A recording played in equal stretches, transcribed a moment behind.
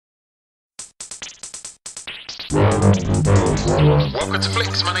Welcome to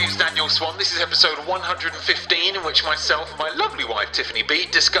Flicks, my name's Daniel Swan. This is episode 115 in which myself and my lovely wife Tiffany B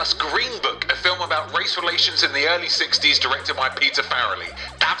discuss Green Book, a film about race relations in the early 60s directed by Peter Farrelly.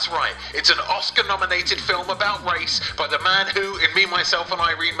 That's right, it's an Oscar-nominated film about race by the man who, in Me, Myself and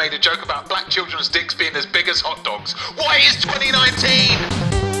Irene, made a joke about black children's dicks being as big as hot dogs. What is 2019?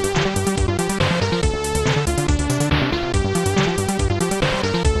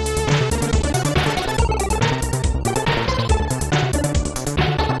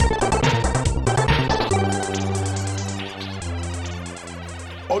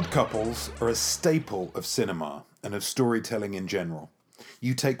 Odd couples are a staple of cinema and of storytelling in general.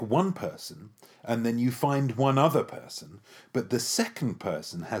 You take one person and then you find one other person, but the second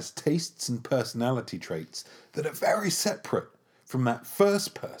person has tastes and personality traits that are very separate from that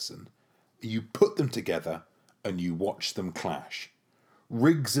first person. You put them together and you watch them clash.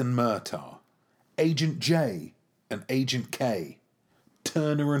 Riggs and Murtaugh, Agent J and Agent K,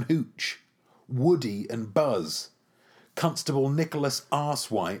 Turner and Hooch, Woody and Buzz, Constable Nicholas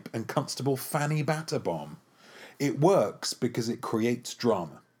Arsewipe and Constable Fanny Batterbomb. It works because it creates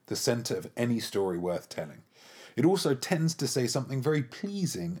drama, the centre of any story worth telling. It also tends to say something very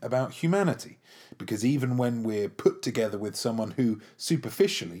pleasing about humanity, because even when we're put together with someone who,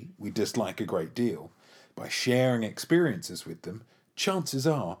 superficially, we dislike a great deal, by sharing experiences with them, chances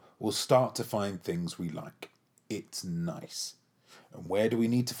are we'll start to find things we like. It's nice. And where do we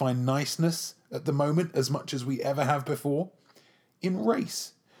need to find niceness at the moment as much as we ever have before? In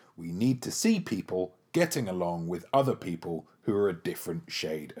race. We need to see people getting along with other people who are a different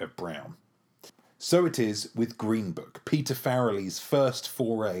shade of brown. So it is with Green Book, Peter Farrelly's first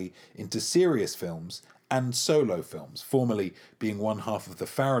foray into serious films and solo films, formerly being one half of the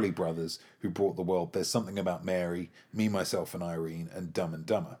Farrelly brothers who brought the world There's Something About Mary, Me, Myself and Irene and Dumb and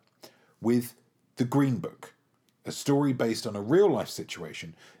Dumber. With The Green Book, a story based on a real-life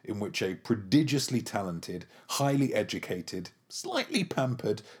situation in which a prodigiously talented, highly educated, slightly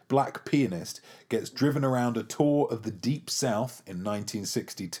pampered black pianist gets driven around a tour of the Deep South in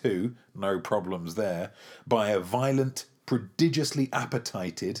 1962, no problems there, by a violent, prodigiously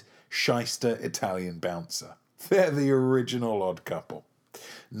appetited, shyster Italian bouncer. They're the original odd couple.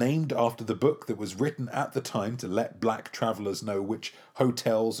 Named after the book that was written at the time to let black travellers know which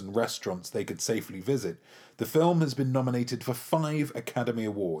hotels and restaurants they could safely visit, the film has been nominated for 5 Academy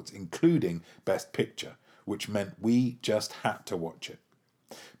Awards, including Best Picture, which meant we just had to watch it.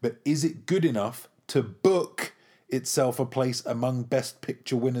 But is it good enough to book itself a place among Best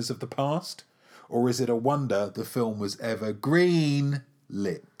Picture winners of the past? Or is it a wonder the film was ever green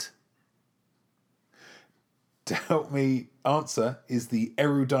lit? To help me answer is the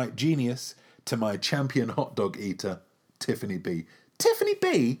erudite genius to my champion hot dog eater, Tiffany B. Tiffany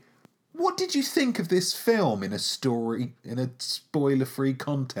B, what did you think of this film in a spoiler-free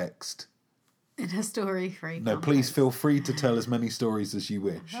context? In a story-free No, context. please feel free to tell as many stories as you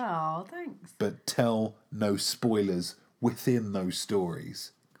wish. Oh, thanks. But tell no spoilers within those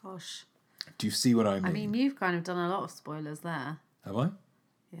stories. Gosh. Do you see what I mean? I mean, you've kind of done a lot of spoilers there. Have I?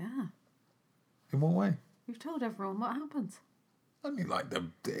 Yeah. In what way? You've told everyone what happens. I mean, like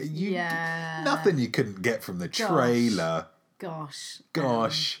Yeah. nothing you couldn't get from the trailer. Gosh.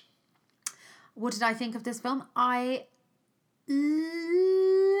 What did I think of this film? I loved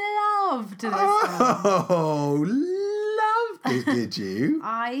this film. Oh, loved it, did you?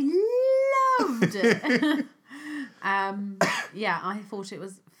 I loved it. Yeah, I thought it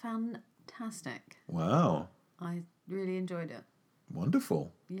was fantastic. Wow. I really enjoyed it.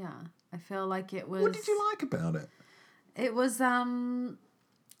 Wonderful. Yeah, I feel like it was... What did you like about it? It was, I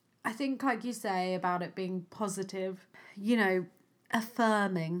think, like you say, about it being positive,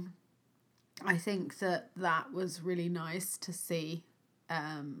 affirming. I think that was really nice to see,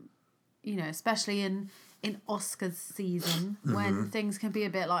 especially in Oscars season, when things can be a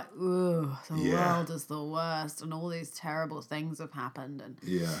bit like, ugh, the world is the worst and all these terrible things have happened.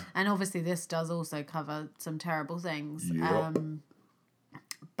 And obviously this does also cover some terrible things. Yep.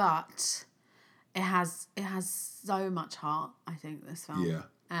 But it has so much heart, I think, this film. Yeah.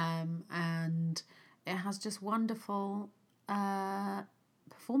 And it has just wonderful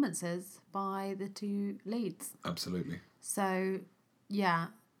performances by the 2 leads. Absolutely. So, yeah,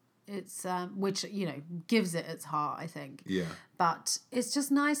 it's which gives it its heart, I think. Yeah. But it's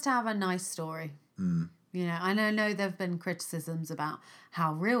just nice to have a nice story. And I know there have been criticisms about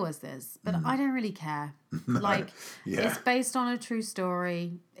how real is this, but I don't really care. It's based on a true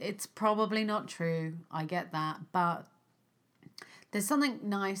story. It's probably not true. I get that, but there's something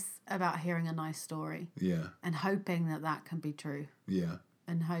nice about hearing a nice story. Yeah. And hoping that can be true. Yeah.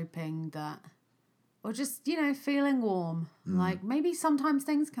 And hoping that or just, feeling warm. Like, maybe sometimes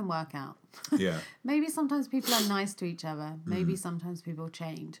things can work out. Yeah. Maybe sometimes people are nice to each other. Maybe sometimes people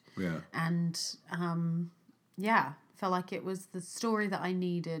change. Yeah. And, felt like it was the story that I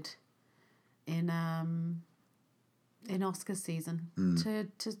needed in Oscar season to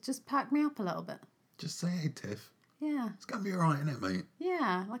just pack me up a little bit. Just say, hey, Tiff. Yeah. It's going to be all right, isn't it, mate?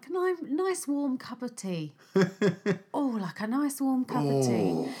 Yeah, like a nice warm cup of tea. Like a nice warm cup of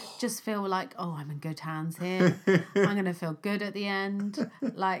tea. Just feel like, I'm in good hands here. I'm going to feel good at the end.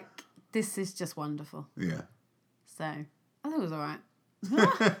 Like, this is just wonderful. Yeah. So, I thought it was all right.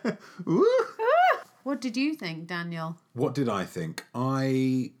 What did you think, Daniel? What did I think?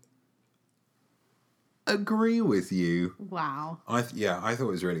 I agree with you. Wow. I thought it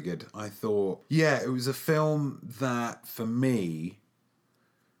was really good. I thought, it was a film that, for me,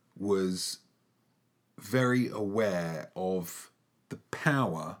 was very aware of the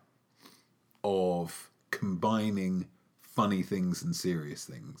power of combining funny things and serious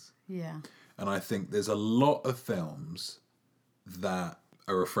things. Yeah. And I think there's a lot of films that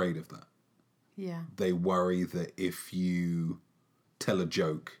are afraid of that. Yeah. They worry that if you tell a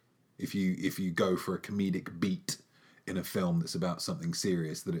joke, if you go for a comedic beat in a film that's about something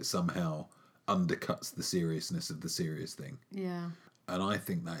serious, that it somehow undercuts the seriousness of the serious thing. Yeah. And I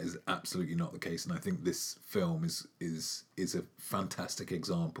think that is absolutely not the case. And I think this film is a fantastic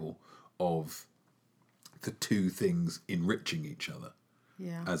example of the two things enriching each other,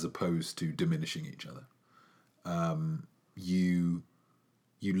 as opposed to diminishing each other.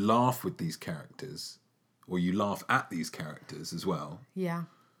 You laugh with these characters, or you laugh at these characters as well. Yeah.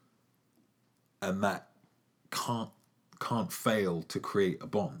 And that can't fail to create a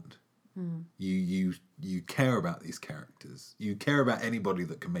bond. You care about these characters. You care about anybody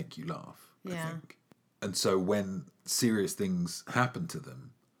that can make you laugh, I think. And so when serious things happen to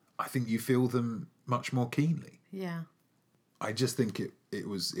them, I think you feel them much more keenly. Yeah. I just think it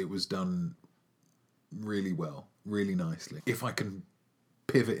was done really well, really nicely. If I can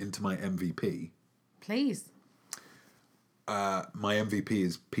pivot into my MVP. Please. My MVP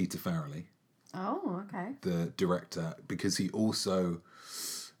is Peter Farrelly. Oh, okay. The director, because he also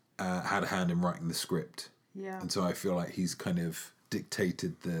had a hand in writing the script. Yeah. And so I feel like he's kind of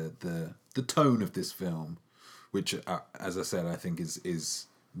dictated the tone of this film, which, as I said, I think is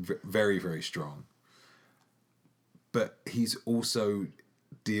very, very strong. But he's also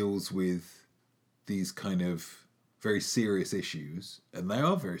deals with these kind of very serious issues, and they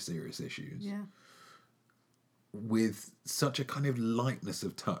are very serious issues, with such a kind of lightness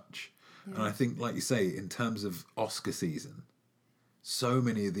of touch. Yeah. And I think, like you say, in terms of Oscar season, so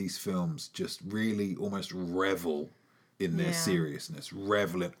many of these films just really almost revel in their seriousness,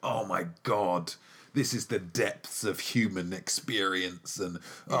 revel in, oh my God, this is the depths of human experience, and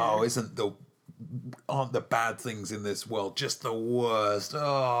aren't the bad things in this world just the worst?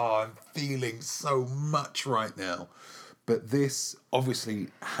 Oh, I'm feeling so much right now. But this obviously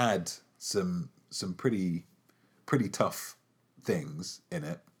had some pretty tough things in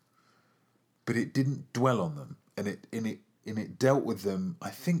it, but it didn't dwell on them, and it dealt with them, I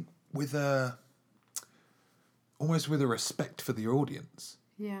think, with almost with a respect for the audience.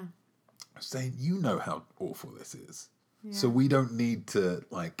 Yeah. Saying, you know how awful this is. Yeah. So we don't need to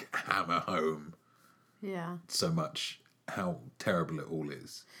hammer home so much how terrible it all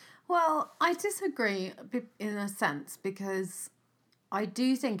is. Well, I disagree in a sense, because I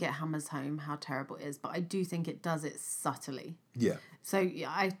do think it hammers home how terrible it is, but I do think it does it subtly. Yeah. So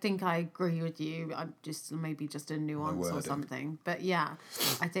I think I agree with you. I'm just maybe just a nuance or something. But yeah,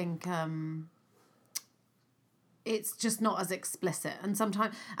 I think it's just not as explicit, and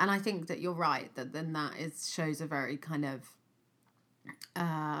sometimes, and I think that you're right that then that shows a very kind of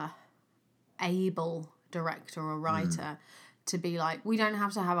able director or writer to be like, we don't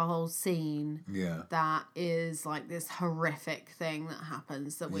have to have a whole scene that is like this horrific thing that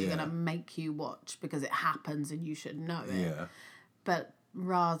happens that we're gonna make you watch because it happens and you should know it. But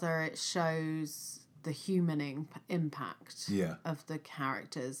rather it shows the human impact of the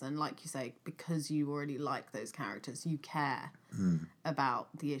characters, and like you say, because you already like those characters, you care about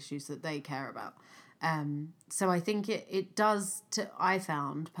the issues that they care about. So I think it does. I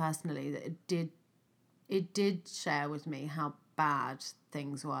found personally that it did share with me how bad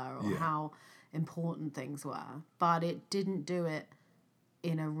things were, or how important things were, but it didn't do it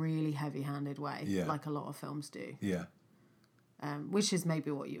in a really heavy-handed way like a lot of films do. Yeah. Which is maybe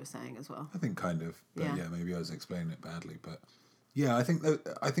what you were saying as well. I think kind of, but maybe I was explaining it badly. But yeah, I think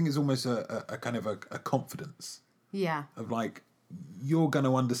it's almost a kind of a confidence. Yeah. Of like, you're going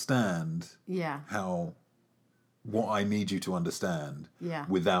to understand. How what I need you to understand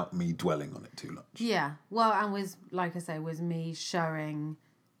without me dwelling on it too much. Yeah. Well, and was, like I say, was me showing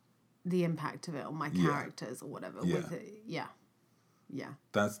the impact of it on my characters or whatever. Yeah. With it. Yeah. Yeah.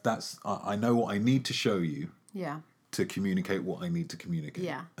 That's I know what I need to show you. Yeah. To communicate what I need to communicate.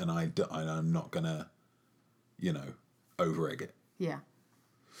 Yeah. And I'm not going to, over-egg it. Yeah.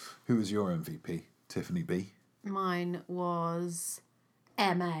 Who was your MVP? Tiffany B? Mine was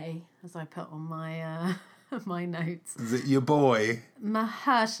M.A., as I put on my my notes. Is it your boy?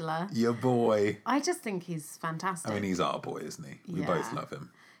 Mahershala. Your boy. I just think he's fantastic. I mean, he's our boy, isn't he? We both love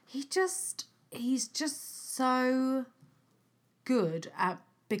him. He's just so good at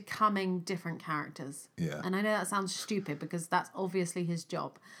becoming different characters. Yeah. And I know that sounds stupid because that's obviously his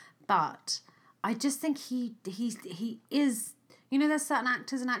job. But I just think he is... there's certain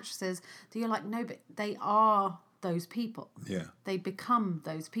actors and actresses that you're like, no, but they are those people. Yeah. They become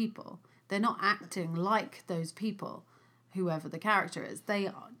those people. They're not acting like those people, whoever the character is. They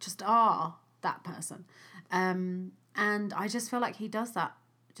just are that person. And I just feel like he does that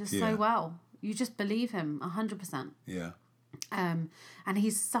just so well. You just believe him 100%. Yeah. And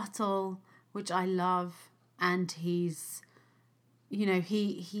he's subtle, which I love. And he's,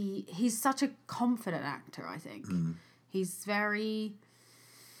 he's such a confident actor, I think. He's very,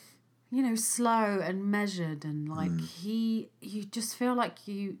 slow and measured, and you just feel like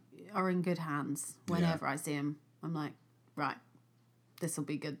you are in good hands whenever I see him. I'm like, right, this will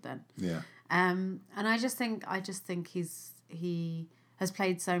be good then. Yeah. And I just think he has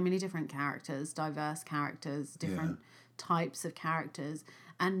played so many different characters, diverse characters, different types of characters,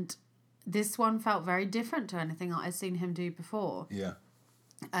 and this one felt very different to anything I've seen him do before. Yeah.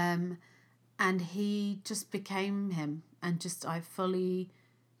 And he just became him, and I fully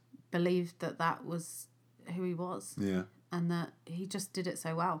believed that was who he was. Yeah. And that he just did it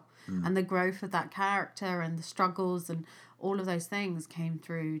so well. And the growth of that character and the struggles and all of those things came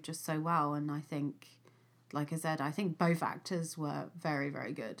through just so well. And I think, like I said, I think both actors were very,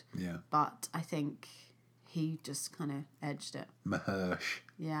 very good. Yeah. But I think he just kind of edged it. Mahersh.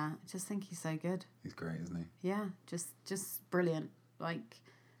 Yeah, I just think he's so good. He's great, isn't he? Yeah, just brilliant.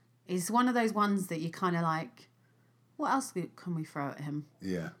 He's one of those ones that you kind of like, what else can we throw at him?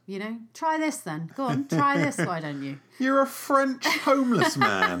 Yeah. Try this then. Go on, try this, why don't you? You're a French homeless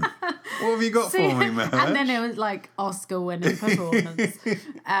man. What have you got for me, man? And then it was like Oscar-winning performance.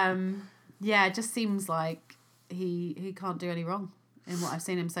 It just seems like he can't do any wrong in what I've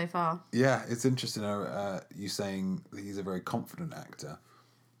seen him so far. Yeah, it's interesting. You saying that he's a very confident actor.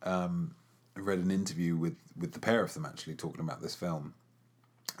 I read an interview with the pair of them actually talking about this film.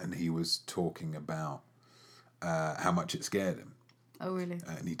 And he was talking about how much it scared him. Oh, really?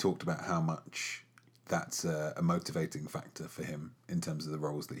 And he talked about how much that's a motivating factor for him in terms of the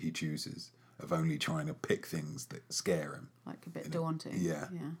roles that he chooses, of only trying to pick things that scare him. Like a bit daunting. Yeah,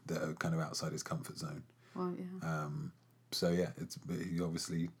 that are kind of outside his comfort zone. Well, yeah. He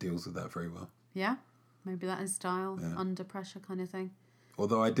obviously deals with that very well. Yeah, maybe that is style, under pressure kind of thing.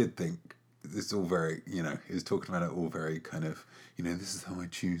 Although I did think... It's all very, he was talking about it all very kind of, this is how I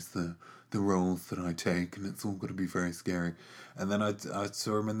choose the roles that I take, and it's all got to be very scary. And then I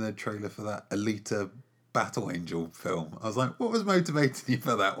saw him in the trailer for that Alita Battle Angel film. I was like, what was motivating you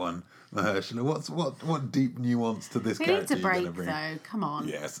for that one, Mahershala? What deep nuance to this character need to break, you're bring? though. Come on.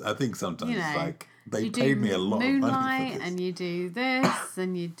 Yes, I think sometimes they paid me a lot of money for this. And you do this,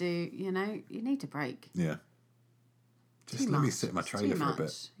 and you do, you need to break. Yeah. Just let me sit in my trailer for a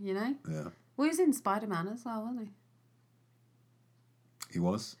bit. Yeah. Well, he was in Spider-Man as well, wasn't he? He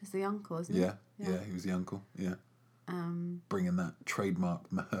was? He's the uncle, isn't he? Yeah, he was the uncle, yeah. Bringing that trademark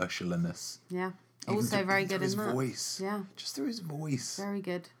Mahershala-ness. Yeah. Also very good in that. His voice. Yeah. Just through his voice. Very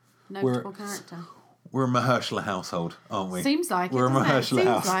good. Notable character. We're a Mahershala household, aren't we? Seems like we're it, a Mahershala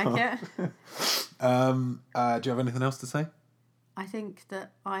household. Seems like it. Do you have anything else to say? I think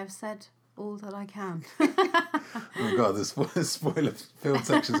that I've said all that I can. Oh my God, the spoiler-filled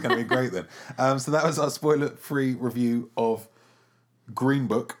section is going to be great then. So that was our spoiler-free review of Green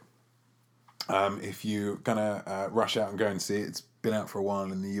Book. If you're going to rush out and go and see it, it's been out for a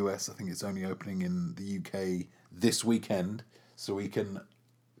while in the US. I think it's only opening in the UK this weekend, so we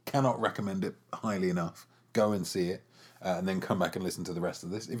cannot recommend it highly enough. Go and see it, and then come back and listen to the rest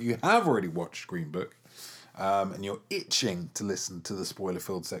of this. If you have already watched Green Book, and you're itching to listen to the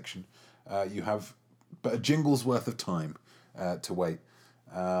spoiler-filled section, you have but a jingle's worth of time to wait.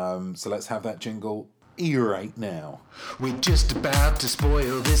 So let's have that jingle right now. We're just about to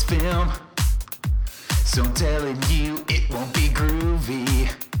spoil this film, so I'm telling you it won't be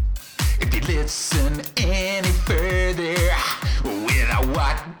groovy if you listen any further without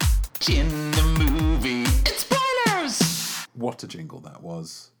watching the movie. It's spoiler what a jingle that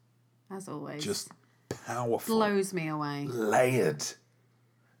was. As always. Just powerful. Blows me away. Layered.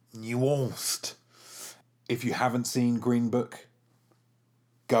 Nuanced. If you haven't seen Green Book,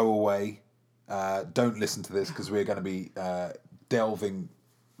 go away. Don't listen to this because we're going to be delving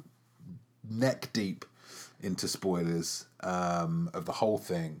neck deep into spoilers of the whole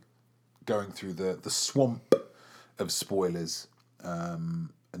thing, going through the swamp of spoilers and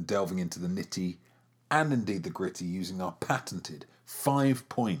delving into the nitty and indeed the gritty using our patented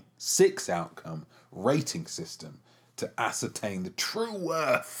 5.6 outcome rating system to ascertain the true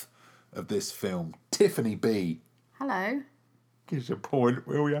worth of this film. Tiffany B. Hello. Give us a point,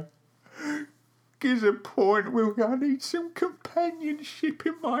 will ya? Give us a point, will ya? I need some companionship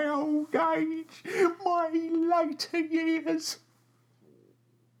in my old age, my later years.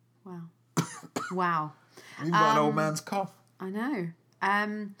 Wow. Wow. You've got an old man's cough. I know.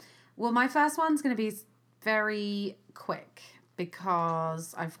 Well, my first one's going to be very quick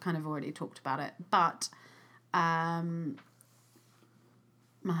because I've kind of already talked about it. But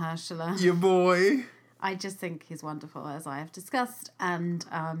Mahershala. Your boy. I just think he's wonderful, as I have discussed. And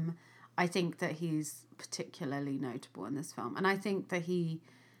I think that he's particularly notable in this film. And I think that he,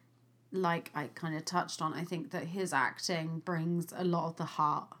 like I kind of touched on, I think that his acting brings a lot of the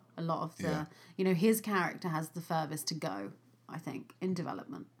heart, a lot of the, his character has the furthest to go, I think, in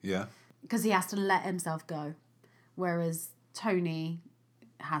development. Yeah. Because he has to let himself go. Whereas Tony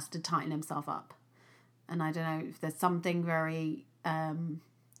has to tighten himself up. And I don't know if there's something very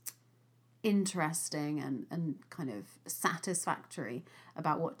interesting and kind of satisfactory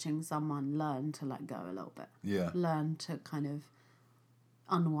about watching someone learn to let go a little bit. Yeah. Learn to kind of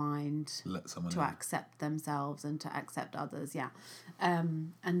unwind. Let someone to accept themselves and to accept others. Yeah.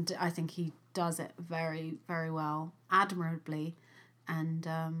 And I think he does it very, very well, admirably. And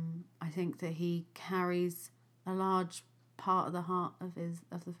I think that he carries a large part of the heart of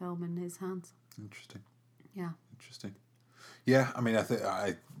the film in his hands. Interesting. Yeah. Interesting. Yeah, I mean, I think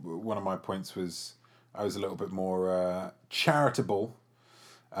one of my points was I was a little bit more charitable,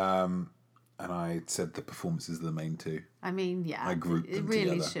 and I said the performances are the main two. I mean, yeah, I grouped them it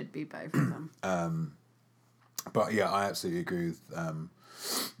really together. should be both of them. But yeah, I absolutely agree with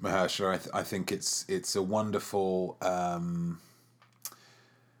Mahershala. I think it's a wonderful.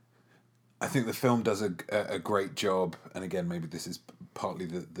 I think the film does a great job, and again, maybe this is partly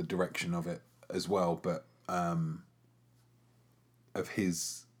the direction of it as well, but of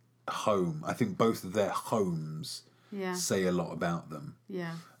his home. I think both of their homes say a lot about them.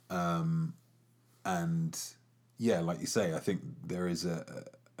 Yeah. And yeah, like you say, I think there is an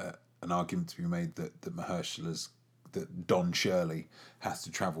argument to be made that that Don Shirley has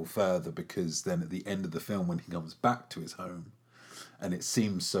to travel further, because then at the end of the film, when he comes back to his home, and it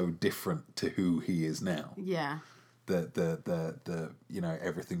seems so different to who he is now. Yeah. The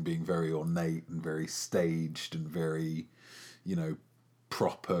everything being very ornate and very staged and very,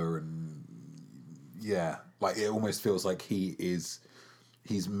 proper, and like it almost feels like he's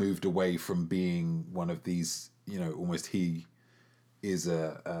moved away from being one of these, almost he is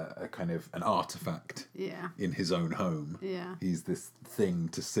a kind of an artifact in his own home. Yeah. He's this thing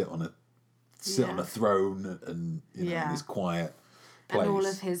to sit on a throne and in this quiet place. And all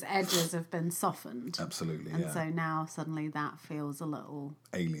of his edges have been softened. Absolutely, and so now suddenly that feels a little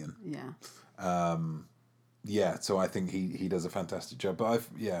alien. Yeah. So I think he does a fantastic job. But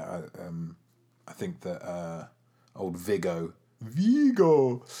I think that old Vigo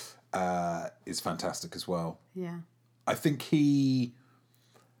is fantastic as well. Yeah. I think he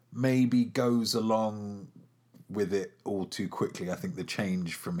maybe goes along with it all too quickly. I think the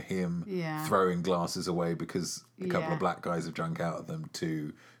change from him throwing glasses away because a couple of black guys have drunk out of them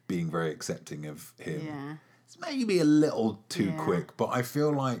to being very accepting of him, it's maybe a little too quick. But I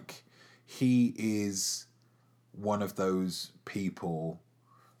feel like he is one of those people,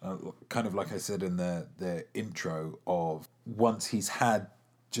 kind of like I said in the intro, of once he's had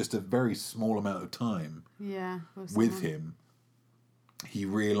just a very small amount of time with him, he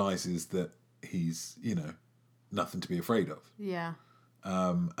realizes that he's, nothing to be afraid of. Yeah.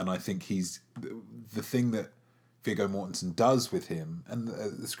 And I think he's the thing that Viggo Mortensen does with him, and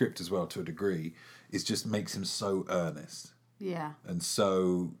the script as well to a degree, is just makes him so earnest. Yeah. And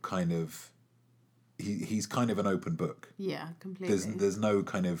so kind of he's kind of an open book. Yeah, completely. There's no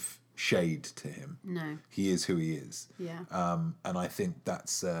kind of shade to him. No. He is who he is. Yeah. And I think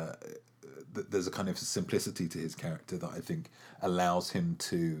that's there's a kind of simplicity to his character that I think allows him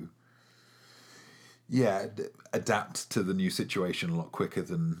to adapt to the new situation a lot quicker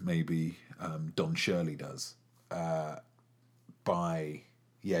than maybe Don Shirley does, by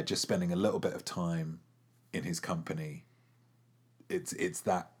just spending a little bit of time in his company it's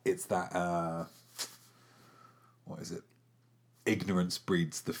that what is it? Ignorance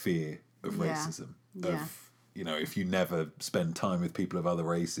breeds the fear of racism. Yeah. If you never spend time with people of other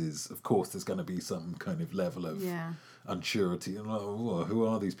races, of course there's going to be some kind of level of unsurety and who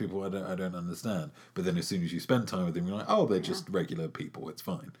are these people? I don't understand. But then as soon as you spend time with them, you're like, oh, they're just regular people. It's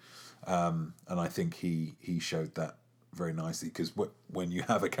fine. And I think he showed that very nicely, because when you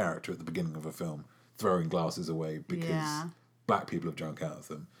have a character at the beginning of a film throwing glasses away because black people have drunk out of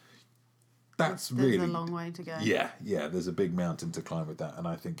them, there's really a long way to go. Yeah, there's a big mountain to climb with that, and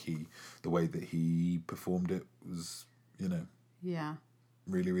I think the way that he performed it was,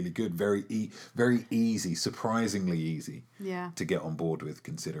 really, really good. Very easy, surprisingly easy. Yeah. To get on board with,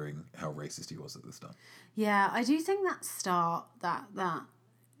 considering how racist he was at the start. Yeah, I do think that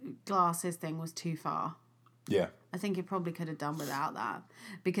glasses thing was too far. Yeah. I think it probably could have done without that,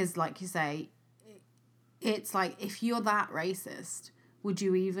 because, like you say, it's like, if you're that racist, would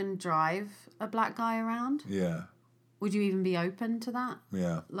you even drive a black guy around? Yeah. Would you even be open to that?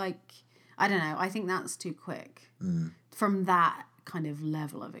 Yeah. Like, I don't know. I think that's too quick from that kind of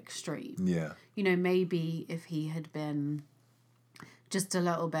level of extreme. Yeah. Maybe if he had been just a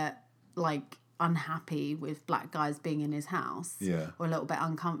little bit, like, unhappy with black guys being in his house, or a little bit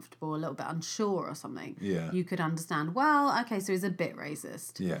uncomfortable, a little bit unsure or something, you could understand, well, okay, so he's a bit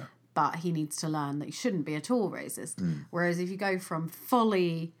racist. Yeah. But he needs to learn that he shouldn't be at all racist. Whereas if you go from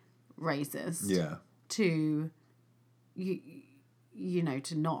fully racist to,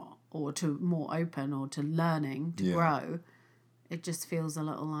 to not, or to more open, or to learning, to grow, it just feels a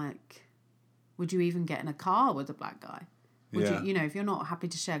little like, would you even get in a car with a black guy? Would you, if you're not happy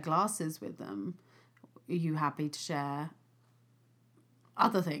to share glasses with them, are you happy to share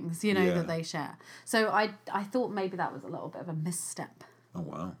other things, that they share? So I thought maybe that was a little bit of a misstep. Oh,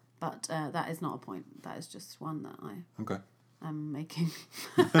 wow. But that is not a point. That is just one that I am making.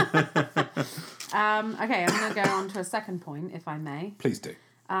 Okay, I'm going to go on to a second point, if I may. Please do.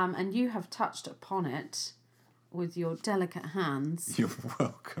 And you have touched upon it with your delicate hands. You're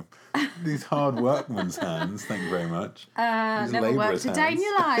welcome. These hard workman's hands, thank you very much. Never worked a day in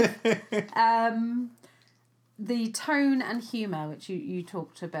your life. The tone and humour, which you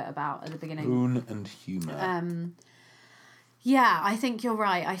talked a bit about at the beginning. Tone and humour. Yeah, I think you're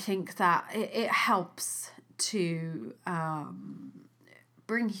right. I think that it helps to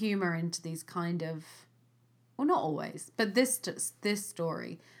bring humour into these kind of... Well, not always, but this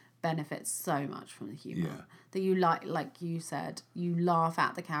story benefits so much from the humour. Yeah. That you like you said, you laugh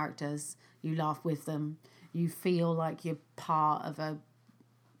at the characters, you laugh with them, you feel like you're part of a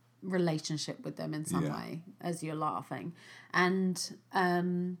relationship with them in some way as you're laughing. And...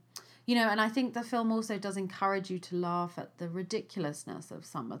 and I think the film also does encourage you to laugh at the ridiculousness of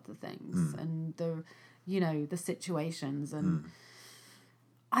some of the things and the situations. And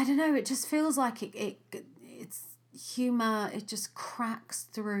I don't know, it just feels like it's humour. It just cracks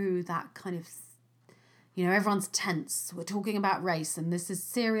through that kind of, everyone's tense. We're talking about race, and this is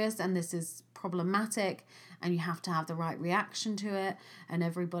serious, and this is problematic, and you have to have the right reaction to it. And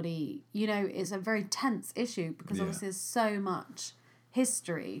everybody, it's a very tense issue, because obviously there's so much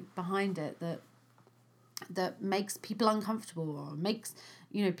history behind it that makes people uncomfortable, or makes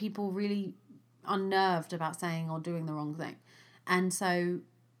people really unnerved about saying or doing the wrong thing. And so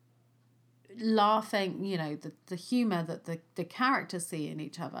laughing, the humour that the characters see in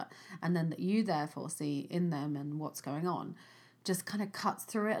each other, and then that you therefore see in them and what's going on, just kind of cuts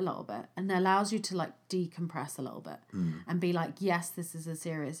through it a little bit and allows you to like decompress a little bit and be like, yes, this is a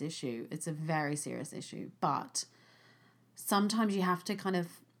serious issue. It's a very serious issue, but sometimes you have to kind of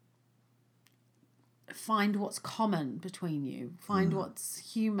find what's common between you, find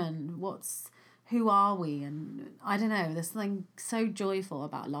what's human, who are we? And I don't know, there's something so joyful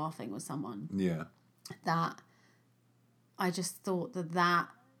about laughing with someone. Yeah. That I just thought that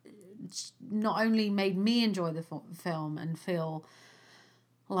not only made me enjoy the film and feel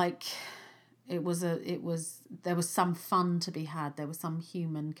like there was some fun to be had, there was some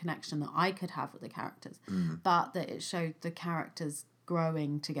human connection that I could have with the characters, but that it showed the characters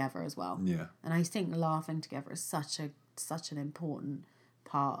growing together as well. Yeah. And I think laughing together is such an important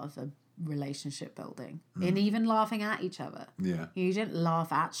part of a relationship building, and even laughing at each other. Yeah. You don't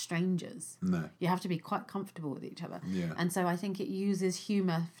laugh at strangers. No. You have to be quite comfortable with each other. Yeah. And so I think it uses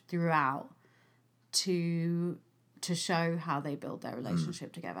humour throughout to show how they build their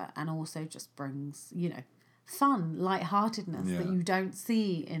relationship together, and also just brings, fun, lightheartedness that you don't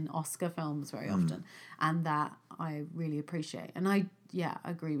see in Oscar films very often, and that I really appreciate. And I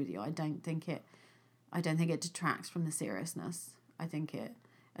agree with you. I don't think it detracts from the seriousness. I think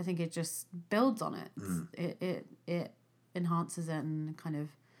it just builds on it. It enhances it and kind of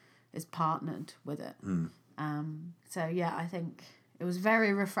is partnered with it. So yeah, I think it was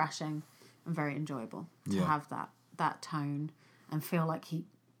very refreshing and very enjoyable to have that tone and feel like the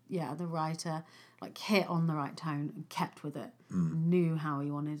writer like hit on the right tone and kept with it, knew how he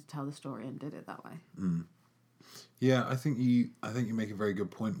wanted to tell the story and did it that way. Yeah, I think you make a very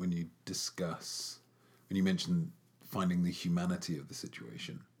good point when you mention finding the humanity of the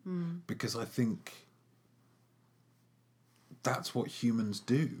situation, because I think that's what humans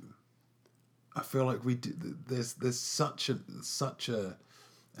do. I feel like we do. There's such an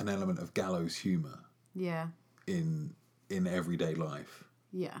element of gallows humor. Yeah. In everyday life.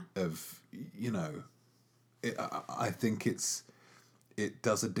 Yeah. I think it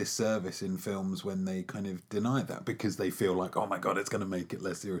does a disservice in films when they kind of deny that because they feel like, oh my God, it's going to make it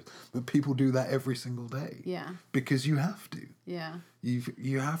less serious. But people do that every single day. Yeah. Because you have to. Yeah.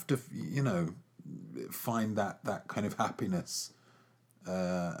 You have to, find that kind of happiness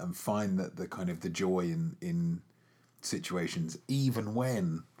and find that the kind of the joy in situations, even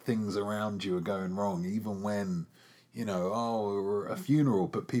when things around you are going wrong, even when, a funeral,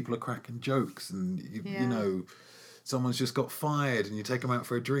 but people are cracking jokes and, someone's just got fired and you take them out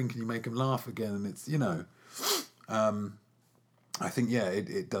for a drink and you make them laugh again. And it's, I think,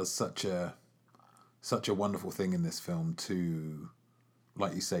 it does such a wonderful thing in this film to,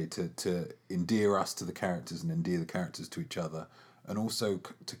 like you say, to endear us to the characters and endear the characters to each other. And also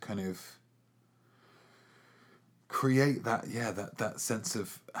to kind of create that sense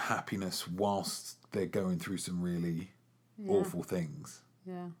of happiness whilst they're going through some really awful things.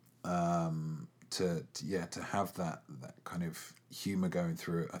 Yeah. To have that kind of humour going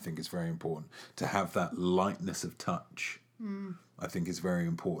through it, I think is very important. To have that lightness of touch, I think is very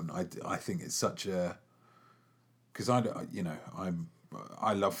important. I think it's such a, because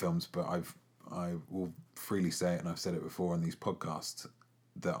I love films, but I will freely say it, and I've said it before on these podcasts,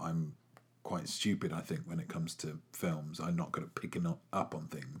 that I'm quite stupid, I think, when it comes to films. I'm not good at picking up on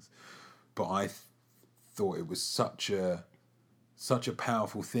things. But I thought it was such a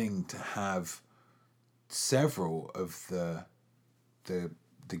powerful thing to have several of the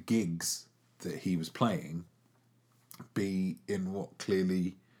gigs that he was playing be in what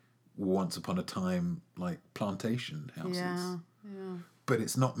clearly once upon a time like plantation houses. Yeah. But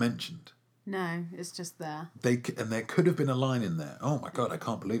it's not mentioned. No, it's just there. And there could have been a line in there. Oh my God, I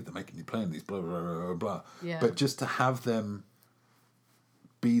can't believe they're making you play in these blah blah blah blah blah. Yeah. But just to have them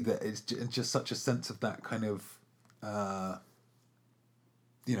be there, it's just such a sense of that kind of,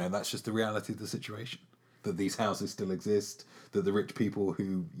 that's just the reality of the situation. That these houses still exist. That the rich people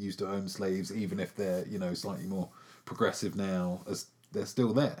who used to own slaves, even if they're slightly more progressive now, they're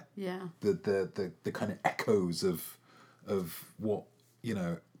still there. Yeah. The kind of echoes of what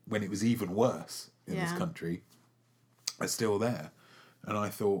when it was even worse in this country are still there. And I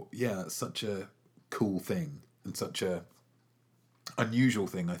thought, that's such a cool thing and such a unusual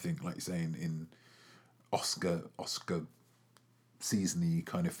thing, I think, like you say, in Oscar season-y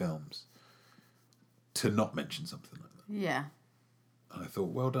kind of films, to not mention something like that. Yeah. And I thought,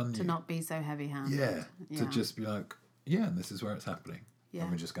 well done, to not be so heavy-handed. Yeah, to just be like, and this is where it's happening. Yeah.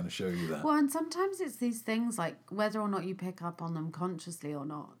 And we're just going to show you that. Well, and sometimes it's these things, like, whether or not you pick up on them consciously or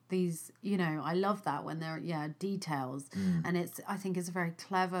not, these, I love that when they're, details. And I think it's a very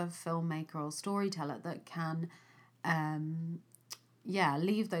clever filmmaker or storyteller that can,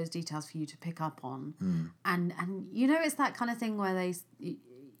 leave those details for you to pick up on. And it's that kind of thing where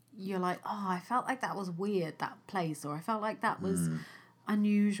you're like, oh, I felt like that was weird, that place, or I felt like that was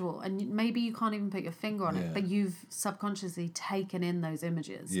unusual, and maybe you can't even put your finger on it, but you've subconsciously taken in those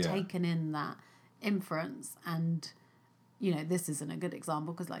images, taken in that inference, and this isn't a good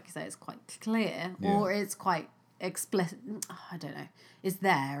example because, like you say, it's quite clear or it's quite explicit. I don't know, it's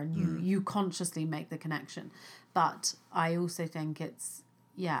there, and you consciously make the connection. But I also think it's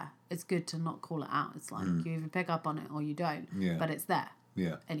good to not call it out. It's like you either pick up on it or you don't, but it's there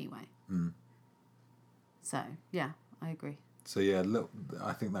anyway. So I agree. So look,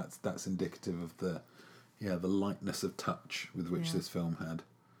 I think that's indicative of the lightness of touch with which this film had.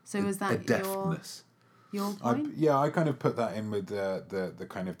 So was that a deftness? Your point? I kind of put that in with the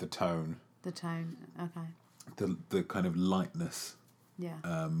kind of the tone. The tone, okay. The kind of lightness. Yeah.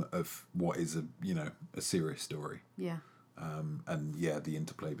 Of what is a serious story. Yeah. And the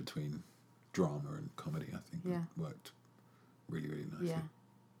interplay between drama and comedy, I think, worked really, really nicely. Yeah.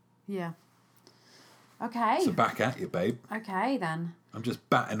 Yeah. Okay. So back at you, babe. Okay, then. I'm just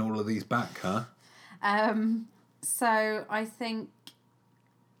batting all of these back, huh? So I think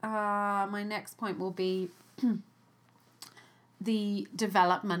my next point will be the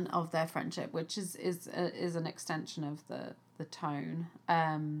development of their friendship, which is an extension of the tone.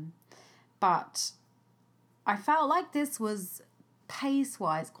 But I felt like this was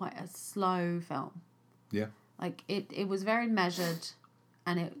pace-wise quite a slow film. Yeah. Like it was very measured,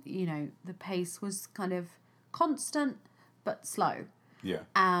 and it, you know, the pace was kind of constant but slow. Yeah.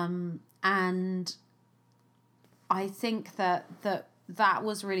 And I think that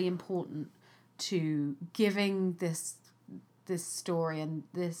was really important to giving this story and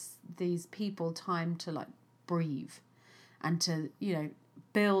these people time to like breathe and to, you know,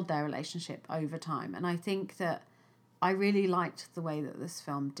 build their relationship over time. And I think that I really liked the way that this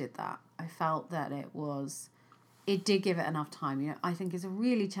film did that. I felt that it did give it enough time. You know, I think it's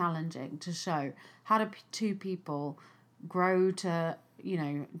really challenging to show how do two people grow to, you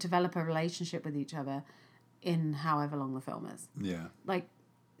know, develop a relationship with each other in however long the film is. Yeah. Like,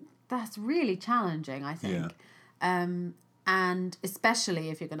 that's really challenging, I think. Yeah. And especially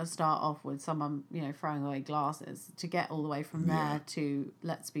if you're going to start off with someone, you know, throwing away glasses, to get all the way from there to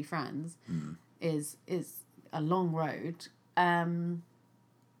let's be friends is a long road.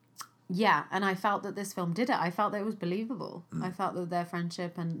 Yeah, and I felt that this film did it. I felt that it was believable. I felt that their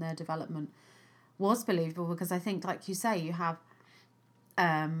friendship and their development was believable because I think, like you say, you have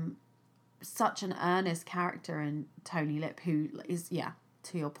such an earnest character in Tony Lip who is,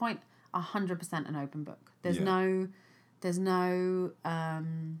 to your point, 100% an open book. There's no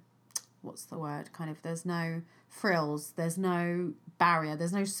what's the word? Kind of, there's no frills. There's no barrier.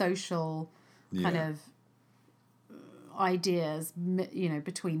 There's no social kind of ideas, you know,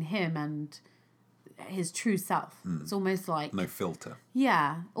 between him and his true self. It's almost like no filter.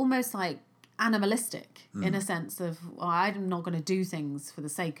 Yeah, almost like animalistic in a sense of, well, I'm not going to do things for the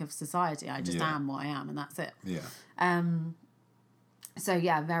sake of society. I just am what I am, and that's it. Yeah. So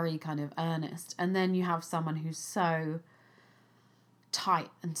yeah, very kind of earnest. And then you have someone who's so tight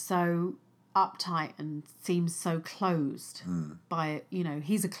and so uptight and seems so closed by, you know,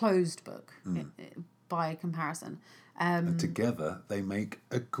 he's a closed book by comparison. And together they make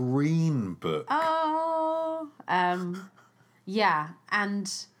a green book. Yeah,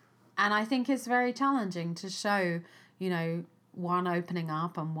 and I think it's very challenging to show, you know, one opening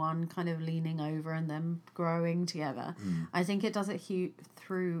up and one kind of leaning over and them growing together. I think it does it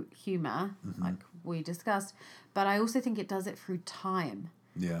through humour, like we discussed, but I also think it does it through time.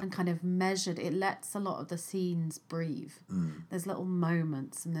 Yeah. And kind of measured. It lets a lot of the scenes breathe. There's little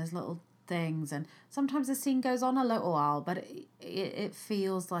moments and there's little things, and sometimes the scene goes on a little while, but it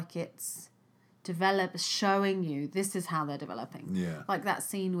feels like it's showing you this is how they're developing. Yeah. Like that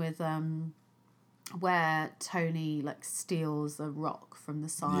scene with where Tony like steals a rock from the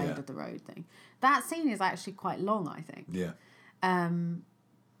side of the road thing. That scene is actually quite long, I think. Yeah.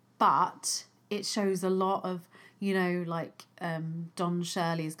 But it shows a lot of, you know, like Don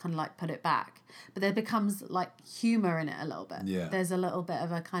Shirley's kind of like put it back, but there becomes like humor in it a little bit. Yeah. There's a little bit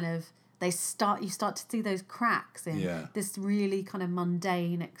of a kind of you start to see those cracks in this really kind of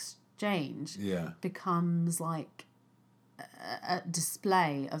mundane exchange. Yeah. Becomes like a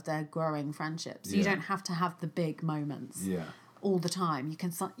display of their growing friendship. So you don't have to have the big moments all the time.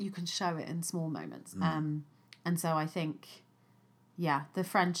 You can show it in small moments. And so I think, the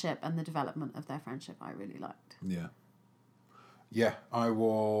friendship and the development of their friendship I really liked. Yeah. Yeah, I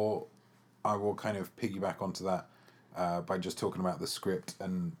will kind of piggyback onto that by just talking about the script,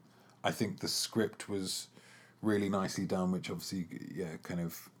 and I think the script was really nicely done, which obviously kind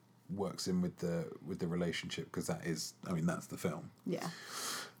of works in with the relationship, because that's the film. Yeah.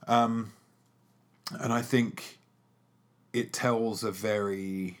 And I think it tells a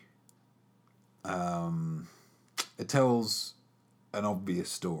very it tells an obvious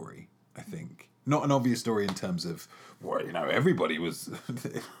story, I think. Not an obvious story in terms of, well, you know, everybody was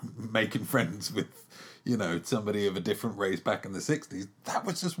making friends with, you know, somebody of a different race back in the 60s. That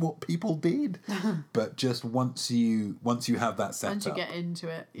was just what people did. But just once you have that set once up, you get into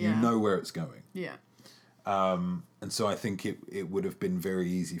it, you know where it's going. Yeah. And so I think it would have been very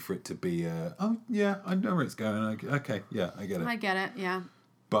easy for it to be, I know where it's going. Okay, yeah, I get it. I get it, yeah.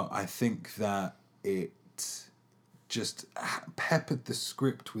 But I think that it just peppered the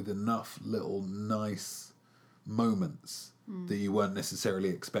script with enough little nice moments that you weren't necessarily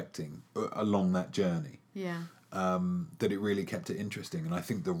expecting along that journey. Yeah. That it really kept it interesting. And I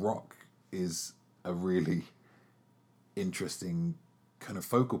think The Rock is a really interesting kind of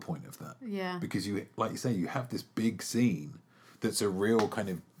focal point of that. Yeah. Because you, like you say, you have this big scene that's a real kind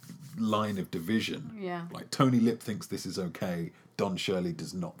of line of division. Yeah. Like Tony Lip thinks this is okay. Don Shirley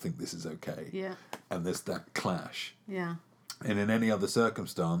does not think this is okay. Yeah. And there's that clash. Yeah. And in any other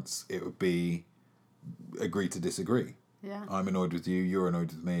circumstance, it would be agree to disagree. Yeah. I'm annoyed with you, you're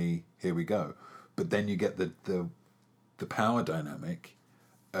annoyed with me, here we go. But then you get the power dynamic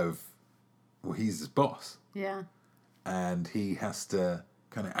of, well, he's his boss. Yeah. And he has to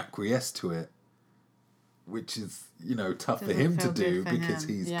kind of acquiesce to it, which is, tough for Doesn't him to feel do good for because him.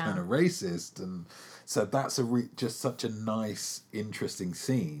 he's Yeah. kind of racist. And so that's just such a nice, interesting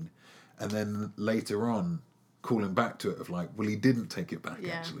scene. And then later on, calling back to it of like, well, he didn't take it back,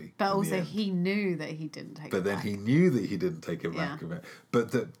 Yeah. actually. But in the also end. he knew that he didn't take it But then back. he knew that he didn't take it back. Yeah.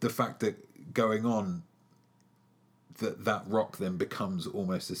 But the fact that going on, that rock then becomes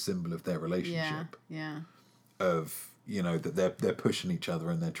almost a symbol of their relationship. Yeah. Of, that they're pushing each other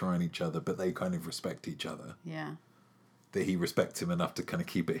and they're trying each other, but they kind of respect each other. Yeah. That he respects him enough to kind of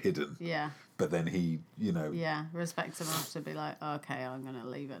keep it hidden. Yeah. But then he, Yeah. Respects enough to be like, okay, I'm going to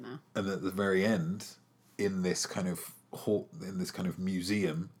leave it now. And at the very end, in this kind of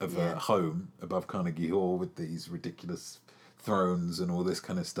museum of a home above Carnegie Hall with these ridiculous thrones and all this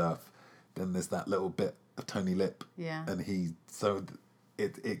kind of stuff, then there's that little bit of Tony Lip. Yeah. And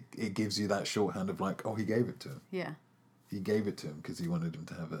it gives you that shorthand of like, oh, he gave it to him. Yeah. He gave it to him because he wanted him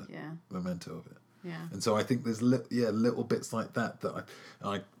to have a memento of it. Yeah. And so I think there's little bits like that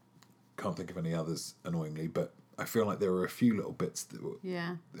I can't think of any others, annoyingly, but I feel like there were a few little bits that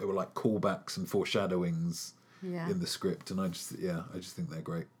were like callbacks and foreshadowings in the script, and I just think they're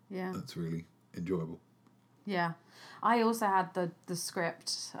great. Yeah. That's really enjoyable. Yeah. I also had the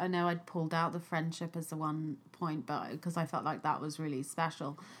script. I know I'd pulled out the friendship as the one point, but because I felt like that was really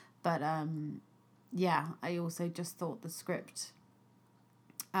special. But I also just thought the script,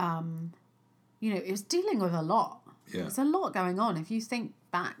 it was dealing with a lot. Yeah. There's a lot going on. If you think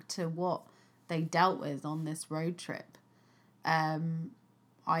back to what they dealt with on this road trip, I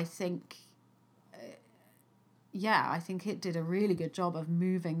think it did a really good job of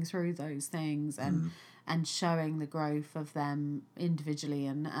moving through those things and showing the growth of them individually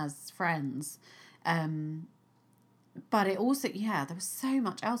and as friends. But it also, there was so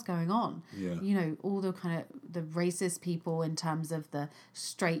much else going on. Yeah. All the kind of the racist people in terms of the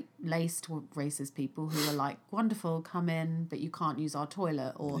straight-laced racist people who were like, wonderful, come in, but you can't use our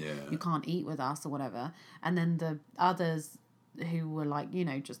toilet or you can't eat with us or whatever. And then the others who were like,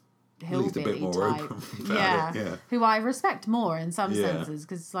 just hillbilly type. Who I respect more in some senses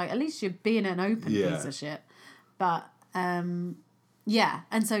because it's like, at least you're being an open piece of shit. But, and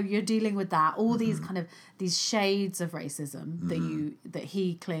so you're dealing with that, all these kind of these shades of racism that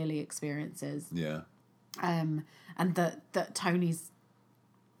he clearly experiences. Yeah. And that Tony's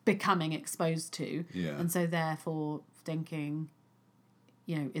becoming exposed to. Yeah. And so therefore thinking,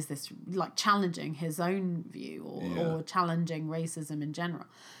 is this like challenging his own view or challenging racism in general?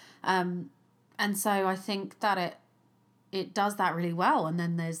 And so I think that it does that really well. And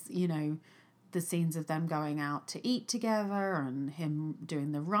then there's, the scenes of them going out to eat together and him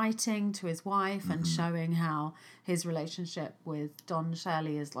doing the writing to his wife and showing how his relationship with Don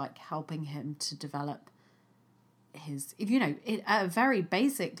Shirley is like helping him to develop his, at a very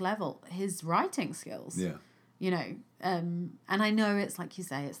basic level, his writing skills. Yeah. And I know it's like you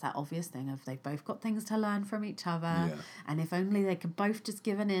say, it's that obvious thing of they've both got things to learn from each other. Yeah. And if only they could both just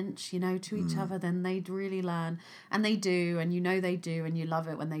give an inch, to each other, then they'd really learn. And they do, and they do, and you love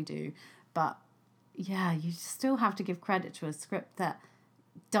it when they do. But yeah, you still have to give credit to a script that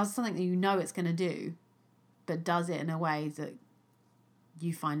does something that it's going to do, but does it in a way that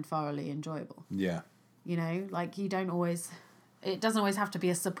you find thoroughly enjoyable. Yeah. Like it doesn't always have to be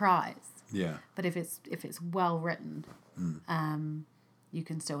a surprise. Yeah. But if it's well written, you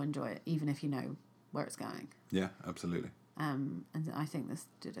can still enjoy it, even if you know where it's going. Yeah, absolutely. And I think this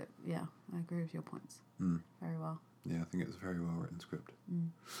did it. Yeah, I agree with your points. Very well. Yeah, I think it's a very well written script.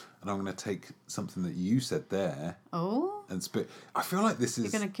 And I'm going to take something that you said there. Oh. And I feel like this is.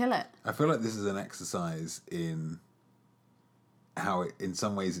 You're going to kill it. I feel like this is an exercise in how, in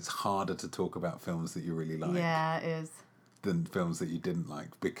some ways, it's harder to talk about films that you really like. Yeah, it is. Than films that you didn't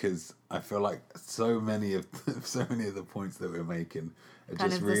like, because I feel like so many of the points that we're making are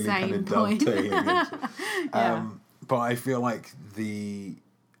kind just of really kind of dovetailing into. But I feel like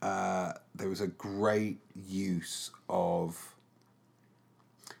there was a great use of.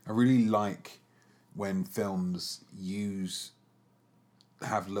 I really like when films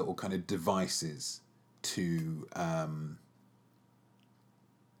have little kind of devices to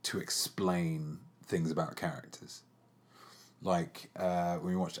explain things about characters. Like when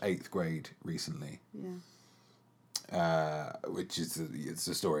we watched 8th Grade recently, which is it's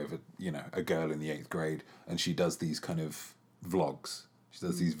a story of a girl in the 8th grade, and she does these kind of vlogs. She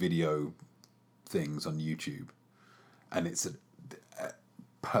does these video things on YouTube, and it's a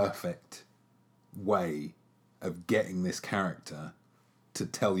perfect way of getting this character to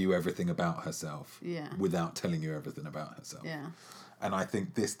tell you everything about herself without telling you everything about herself. Yeah. And I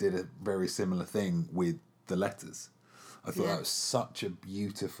think this did a very similar thing with the letters. I thought that was such a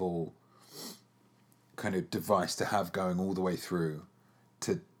beautiful kind of device to have going all the way through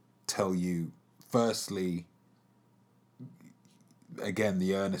to tell you, firstly, again,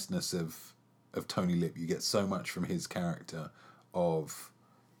 the earnestness of Tony Lip. You get so much from his character of,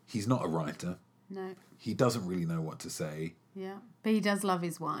 he's not a writer. No. He doesn't really know what to say. Yeah. But he does love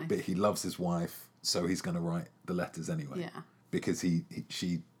his wife. But he loves his wife, so he's going to write the letters anyway. Yeah. Because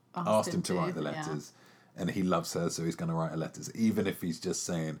she asked him to write the letters. And he loves her, so he's going to write her letters. Even if he's just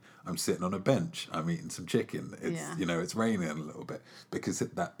saying, I'm sitting on a bench, I'm eating some chicken, it's it's raining a little bit. Because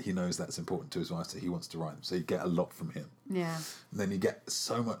that he knows that's important to his wife, so he wants to write them. So you get a lot from him. Yeah. And then you get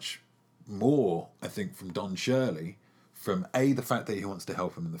so much more, I think, from Don Shirley. From the fact that he wants to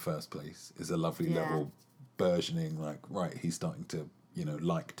help him in the first place is a lovely little burgeoning, like, right, he's starting to,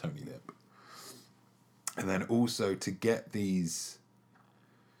 like Tony Lip. And then also to get these...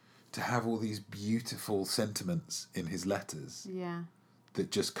 to have all these beautiful sentiments in his letters that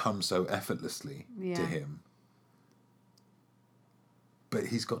just come so effortlessly to him. But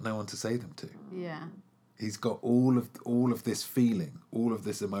he's got no one to say them to. Yeah. He's got all of this feeling, all of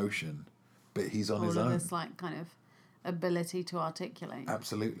this emotion, but he's on his own. All of this, like, kind of ability to articulate.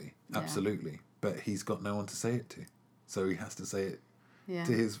 Absolutely. But he's got no one to say it to. So he has to say it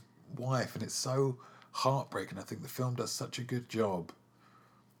to his wife. And it's so heartbreaking. I think the film does such a good job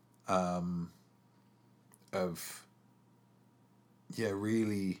of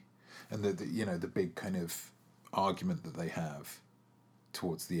really, and the big kind of argument that they have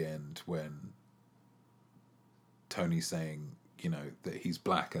towards the end when Tony's saying that he's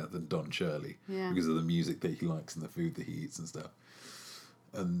blacker than Don Shirley because of the music that he likes and the food that he eats and stuff,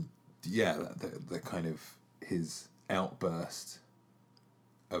 and the kind of his outburst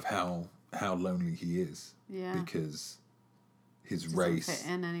of how lonely he is because his race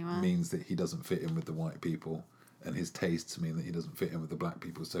means that he doesn't fit in with the white people, and his tastes mean that he doesn't fit in with the black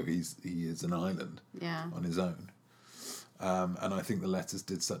people. So he is an island on his own. And I think the letters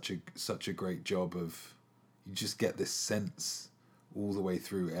did such a great job of, you just get this sense all the way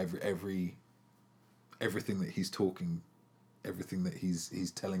through everything that he's talking, everything that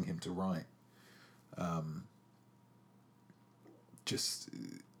he's telling him to write. Just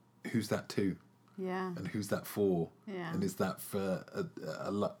who's that to? Yeah. And who's that for? Yeah. And is that for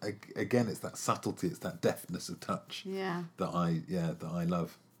again? It's that subtlety. It's that deftness of touch. Yeah. That I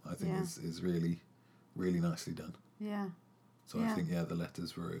love. I think is really, really nicely done. Yeah. So I think the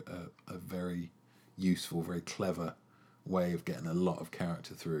letters were a very useful, very clever way of getting a lot of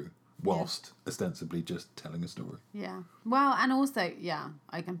character through, whilst ostensibly just telling a story. Yeah. Well, and also,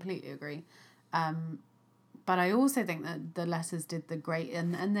 I completely agree. But I also think that the letters did the great,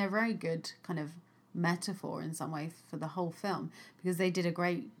 and they're very good kind of metaphor in some way for the whole film, because they did a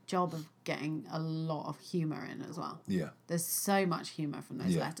great job of getting a lot of humour in as well. Yeah. There's so much humour from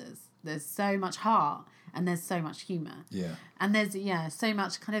those letters. There's so much heart and there's so much humour. Yeah. And there's, so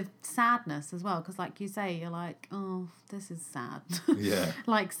much kind of sadness as well, because like you say, you're like, oh, this is sad. Yeah.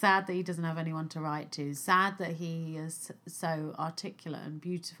 Like sad that he doesn't have anyone to write to. Sad that he is so articulate and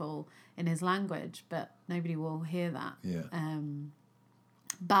beautiful in his language, but nobody will hear that. Yeah.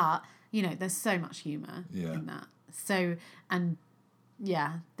 But, there's so much humour in that. So, and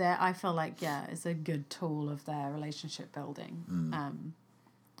I feel like, it's a good tool of their relationship building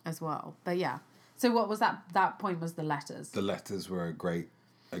as well. But so what was that point was the letters. The letters were a great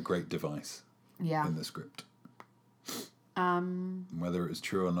device in the script. Whether it was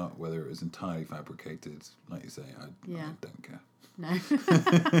true or not, whether it was entirely fabricated, like you say, I don't care. No.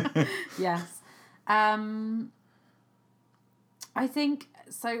 Yes. I think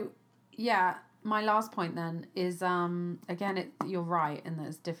so. My last point then is again, you're right in that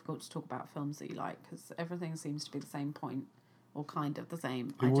it's difficult to talk about films that you like because everything seems to be the same point or kind of the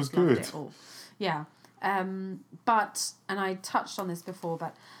same. It was good. Loved it all. Yeah. But, and I touched on this before,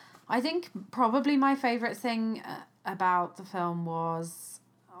 but I think probably my favourite thing about the film was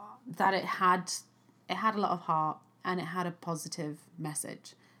that it had a lot of heart and it had a positive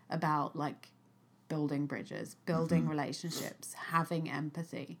message about like building bridges, building relationships, having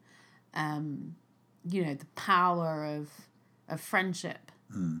empathy, the power of friendship.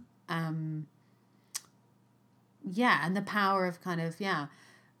 And the power of kind of,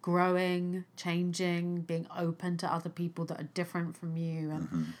 growing, changing, being open to other people that are different from you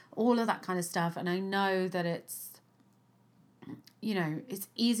and all of that kind of stuff. And I know that it's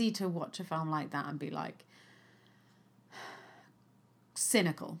easy to watch a film like that and be like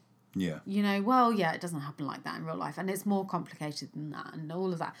cynical Yeah. You know, well, yeah, it doesn't happen like that in real life. And it's more complicated than that and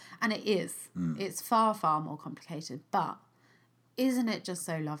all of that. And it is. It's far, far more complicated. But isn't it just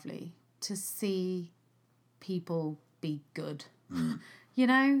so lovely to see people be good? You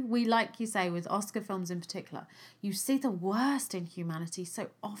know, we, like you say, with Oscar films in particular, you see the worst in humanity so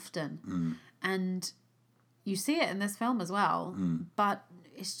often. And you see it in this film as well. But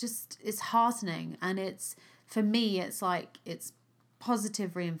it's heartening. And for me, it's like, it's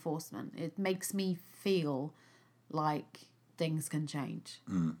positive reinforcement. It makes me feel like things can change.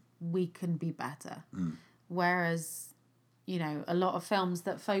 We can be better. Whereas, you know, a lot of films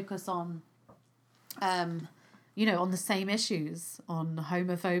that focus on, you know, on the same issues, on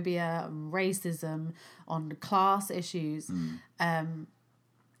homophobia, racism, on class issues,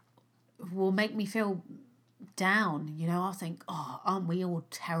 will make me feel down. You know, I'll think, oh, aren't we all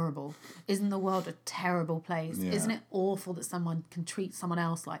terrible? Isn't the world a terrible place? Yeah. Isn't it awful that someone can treat someone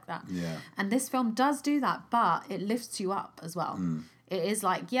else like that? Yeah. And this film does do that, but it lifts you up as well. It is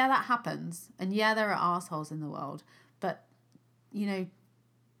like, yeah, that happens. And yeah, there are assholes in the world. But, you know,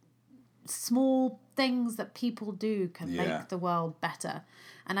 small things that people do can make the world better.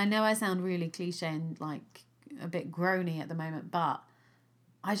 And I know I sound really cliche and like a bit groany at the moment, but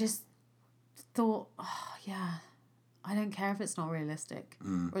I just thought, oh yeah, I don't care if it's not realistic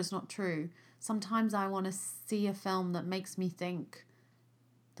or it's not true. Sometimes I want to see a film that makes me think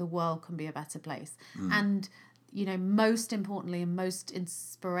the world can be a better place. And, you know, most importantly and most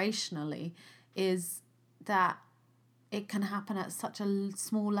inspirationally is that it can happen at such a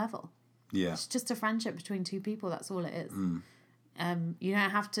small level. Yeah. It's just a friendship between two people. That's all it is. You don't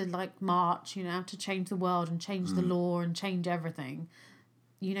have to like march. You don't have to change the world and change the law and change everything.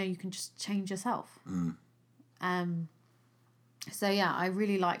 You know, you can just change yourself. So yeah, I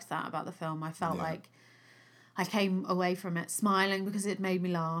really liked that about the film. I felt like I came away from it smiling because it made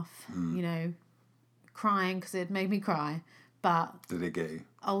me laugh. You know, crying because it made me cry. But did it get you?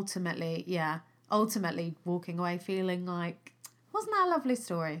 Ultimately walking away feeling like, wasn't that a lovely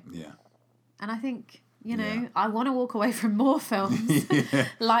story? Yeah. And I think, you know, I want to walk away from more films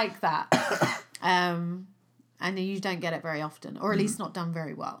like that. And you don't get it very often, or at least not done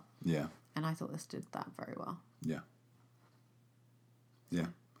very well. Yeah. And I thought this did that very well. Yeah. Yeah,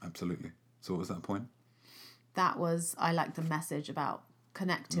 absolutely. So what was that point? That was, I like the message about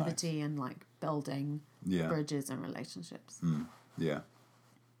connectivity and like building bridges and relationships. Yeah.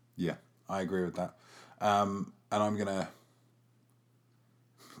 Yeah, I agree with that. And I'm going to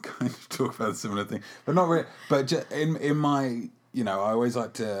kind of talk about a similar thing, but not really. But just in my, you know, I always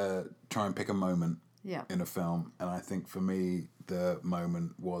like to try and pick a moment in a film, and I think for me the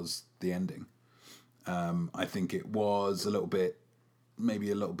moment was the ending. I think it was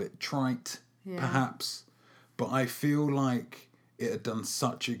maybe a little bit trite, perhaps, but I feel like it had done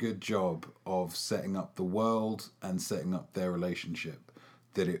such a good job of setting up the world and setting up their relationship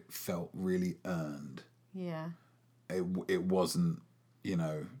that it felt really earned. Yeah. It wasn't, you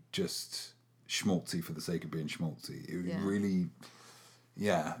know, just schmaltzy for the sake of being schmaltzy. It really,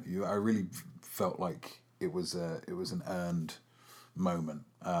 I really felt like it was an earned moment.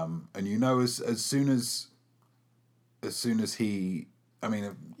 And you know, as soon as he, I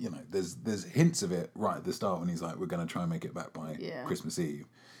mean, you know, there's hints of it right at the start when he's like, we're going to try and make it back by Christmas Eve.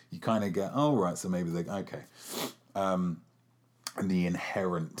 You kind of get, oh right, so maybe okay. And the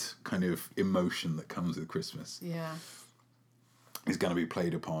inherent kind of emotion that comes with Christmas is going to be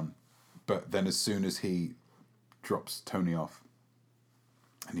played upon. But then as soon as he drops Tony off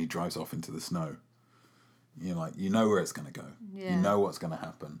and he drives off into the snow, you're like, you know where it's going to go. You know what's going to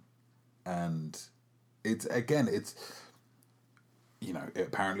happen. And it's, you know,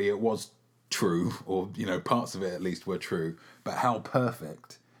 apparently it was true, or, you know, parts of it at least were true, but how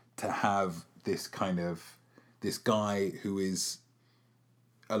perfect to have this kind of, this guy who is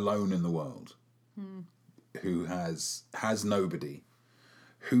alone in the world, who has nobody,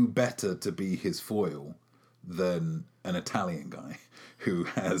 who better to be his foil than an Italian guy who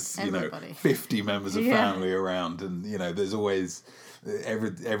has, everybody. You know, 50 members of family around, and, you know, there's always,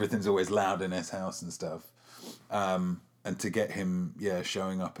 everything's always loud in his house and stuff. And to get him,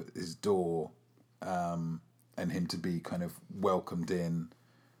 showing up at his door, and him to be kind of welcomed in,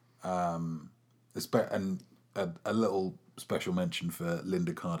 and a little special mention for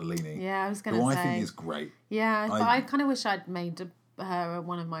Linda Cardellini. Yeah, I was going to say. Who I think is great. Yeah, but I kind of wish I'd made her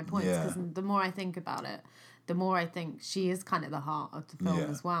one of my points, because the more I think about it, the more I think she is kind of the heart of the film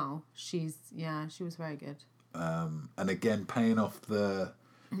as well. She was very good. And again, paying off the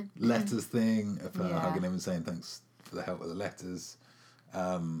letters thing, of her hugging him and saying thanks for the help with the letters.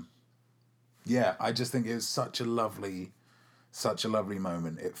 I just think it was such a lovely such a lovely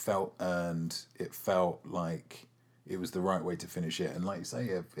moment. It felt earned. It felt like it was the right way to finish it. And like you say,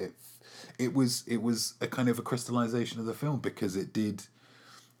 it was a kind of a crystallization of the film, because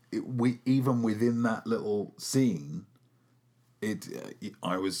even within that little scene,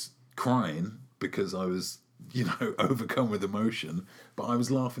 I was crying because I was, overcome with emotion, but I was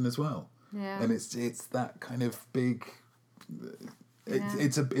laughing as well. Yeah. And it's that kind of big.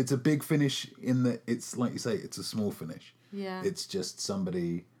 It's a big finish in that it's like you say, it's a small finish. Yeah. It's just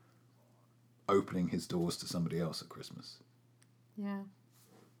somebody opening his doors to somebody else at Christmas. Yeah.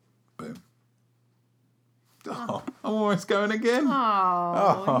 Boom. Oh, I'm almost going again.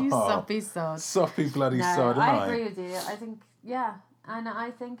 Oh, you soppy sod. Soppy bloody sod, am I agree with you. I think, and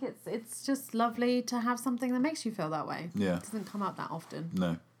I think it's just lovely to have something that makes you feel that way. Yeah. It doesn't come up that often.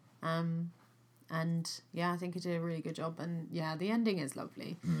 No. And I think it did a really good job. And the ending is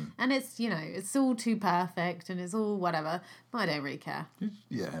lovely. And it's, it's all too perfect and it's all whatever. But I don't really care.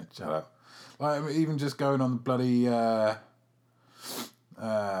 Yeah, shut up. Like, even just going on the bloody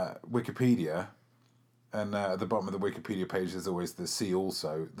Wikipedia, and at the bottom of the Wikipedia page there's always the see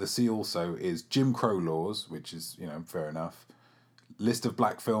also. The see also is Jim Crow laws, which is, fair enough. List of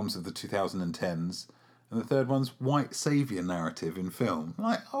black films of the 2010s. And the third one's white saviour narrative in film.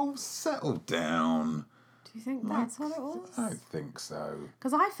 Like, settle down. Do you think that's what it was? I don't think so.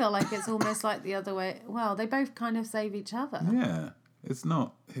 Because I feel like it's almost like the other way. Well, they both kind of save each other. Yeah. It's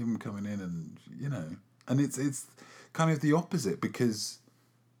not him coming in and, And it's kind of the opposite, because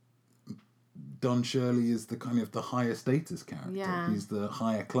Don Shirley is the kind of the higher status character. Yeah. He's the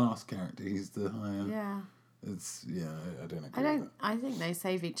higher class character. He's the higher... Yeah. I don't agree with that. I think they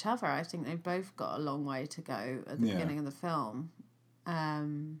save each other. I think they've both got a long way to go at the beginning of the film. I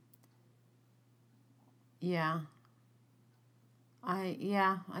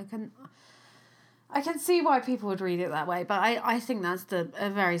can see why people would read it that way, but I think that's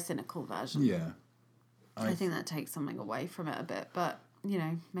a very cynical version. Yeah. I think that takes something away from it a bit, but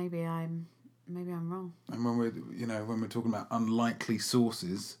maybe I'm wrong. And when we're talking about unlikely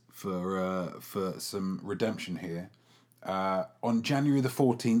sources for some redemption here, on January the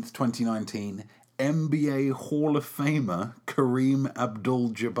 14th, 2019, NBA Hall of Famer Kareem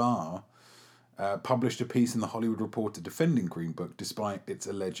Abdul-Jabbar published a piece in The Hollywood Reporter defending Green Book despite its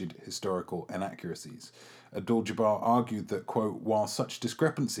alleged historical inaccuracies. Abdul-Jabbar argued that, quote, while such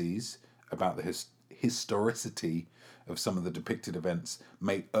discrepancies about the historicity of some of the depicted events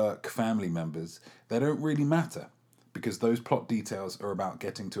may irk family members, they don't really matter, because those plot details are about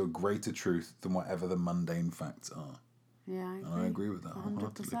getting to a greater truth than whatever the mundane facts are. Yeah, I agree with that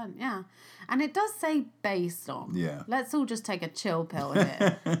 100%. Yeah, and it does say based on. Yeah. Let's all just take a chill pill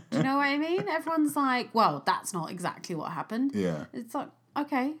here. Do you know what I mean? Everyone's like, well, that's not exactly what happened. Yeah. It's like,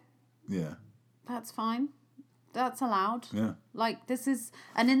 okay. Yeah. That's fine. That's allowed. Yeah. Like, this is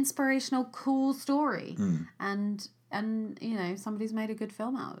an inspirational, cool story. And somebody's made a good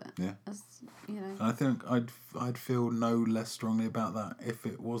film out of it. Yeah. And I think I'd feel no less strongly about that if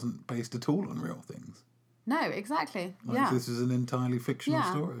it wasn't based at all on real things. No, exactly. Like, if this is an entirely fictional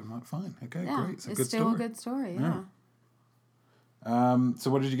story, I'm like, fine, okay, great, it's a good still story. a good story. Yeah. So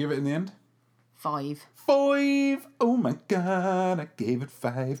what did you give it in the end? 5. 5. Oh my god, I gave it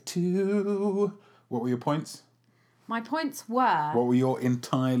 5 too. What were your points? My points were... What were your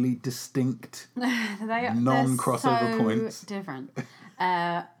entirely distinct non-crossover they're so points? Different.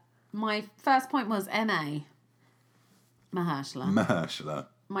 My first point was M.A. Mahershala.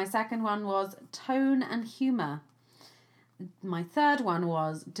 My second one was tone and humour. My third one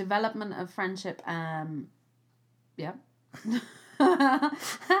was development of friendship. Yep.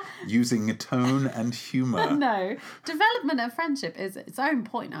 Using a tone and humour. No, development of friendship is its own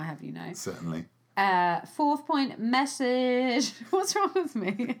point. I have Certainly. Fourth point, message. What's wrong with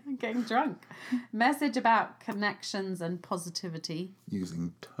me? I'm getting drunk. Message about connections and positivity.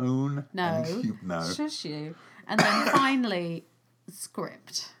 Using tone and humour. No. Shush you. And then finally,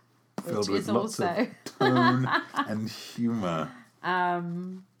 script. Filled which with is lots also of tone and humour. How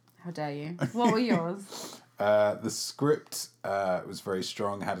dare you? What were yours? The script was very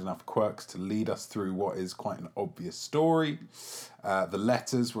strong, had enough quirks to lead us through what is quite an obvious story. The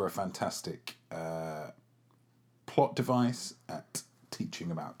letters were a fantastic plot device at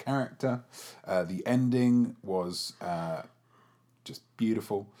teaching about character. The ending was just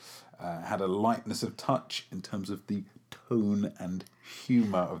beautiful. Had a lightness of touch in terms of the tone and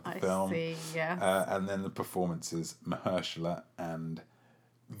humour of the film. I see, yes. And then the performances, Mahershala and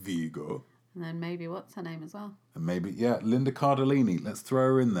Viggo. And then maybe what's her name as well? And maybe, Linda Cardellini. Let's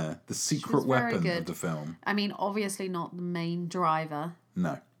throw her in there. The secret weapon of the film. I mean, obviously not the main driver.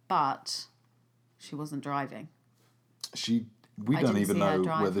 No. But she wasn't driving. She We I don't didn't even see her know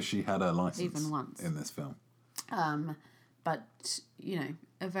drive whether she had her license even once. in this film. But, you know,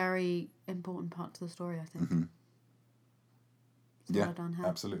 a very important part to the story, I think. Mm-hmm. So Yeah, well done her.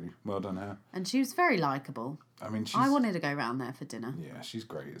 absolutely. Well done her. And she was very likeable. I mean, I wanted to go round there for dinner. Yeah, she's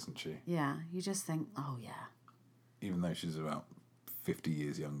great, isn't she? Yeah, you just think, oh, yeah. Even though she's about 50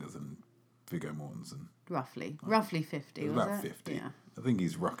 years younger than Viggo Mortensen. Roughly 50, was About it? 50. Yeah. I think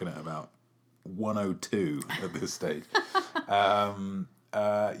he's rocking at about 102 at this stage. So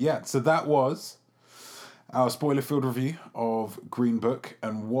that was our spoiler-filled review of Green Book,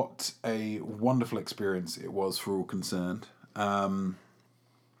 and what a wonderful experience it was for all concerned.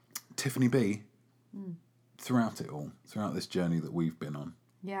 Tiffany B, throughout it all, throughout this journey that we've been on,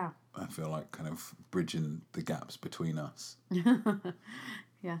 Yeah. I feel like kind of bridging the gaps between us.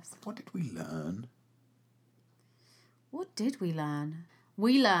 Yes. What did we learn? What did we learn?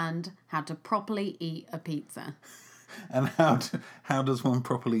 We learned how to properly eat a pizza. And how does one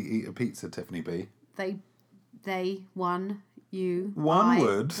properly eat a pizza, Tiffany B? One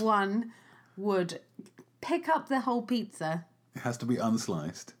would pick up the whole pizza. It has to be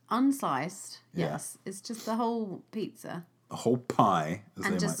unsliced. Unsliced, Yeah. yes. It's just the whole pizza. A whole pie, as And they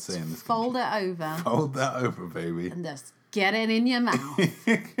might just say in this fold country. it over. Fold that over, baby. And just get it in your mouth.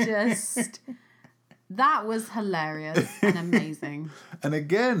 That was hilarious and amazing. And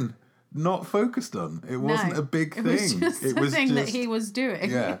again, not focused on. It wasn't a big thing. It was just a thing that he was doing.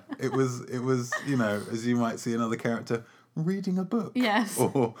 Yeah, it was, you know, as you might see another character, reading a book. Yes.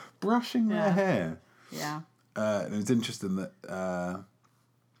 Or brushing their hair. Yeah. And it's interesting that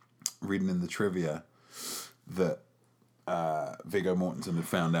reading in the trivia that Viggo Mortensen had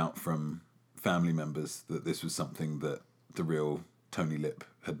found out from family members that this was something that the real Tony Lip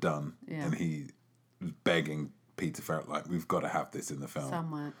had done. Yeah. And he was begging Peter Farrell, like, we've got to have this in the film.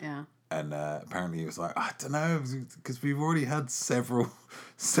 Somewhere, yeah. And apparently he was like, I don't know, because we've already had several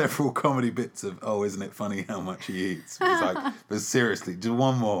comedy bits of, oh, isn't it funny how much he eats? He's like, but seriously, just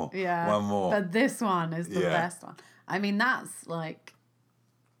one more. Yeah. One more. But this one is the best one. I mean, that's like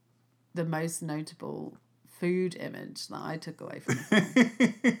the most notable food image that I took away from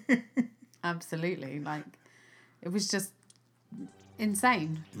it. Absolutely. Like, it was just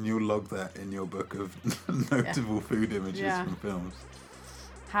insane. And you'll log that in your book of notable food images from films.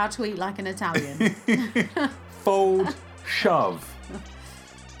 How to eat like an Italian. Fold, shove.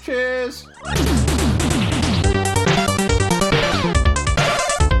 Cheers.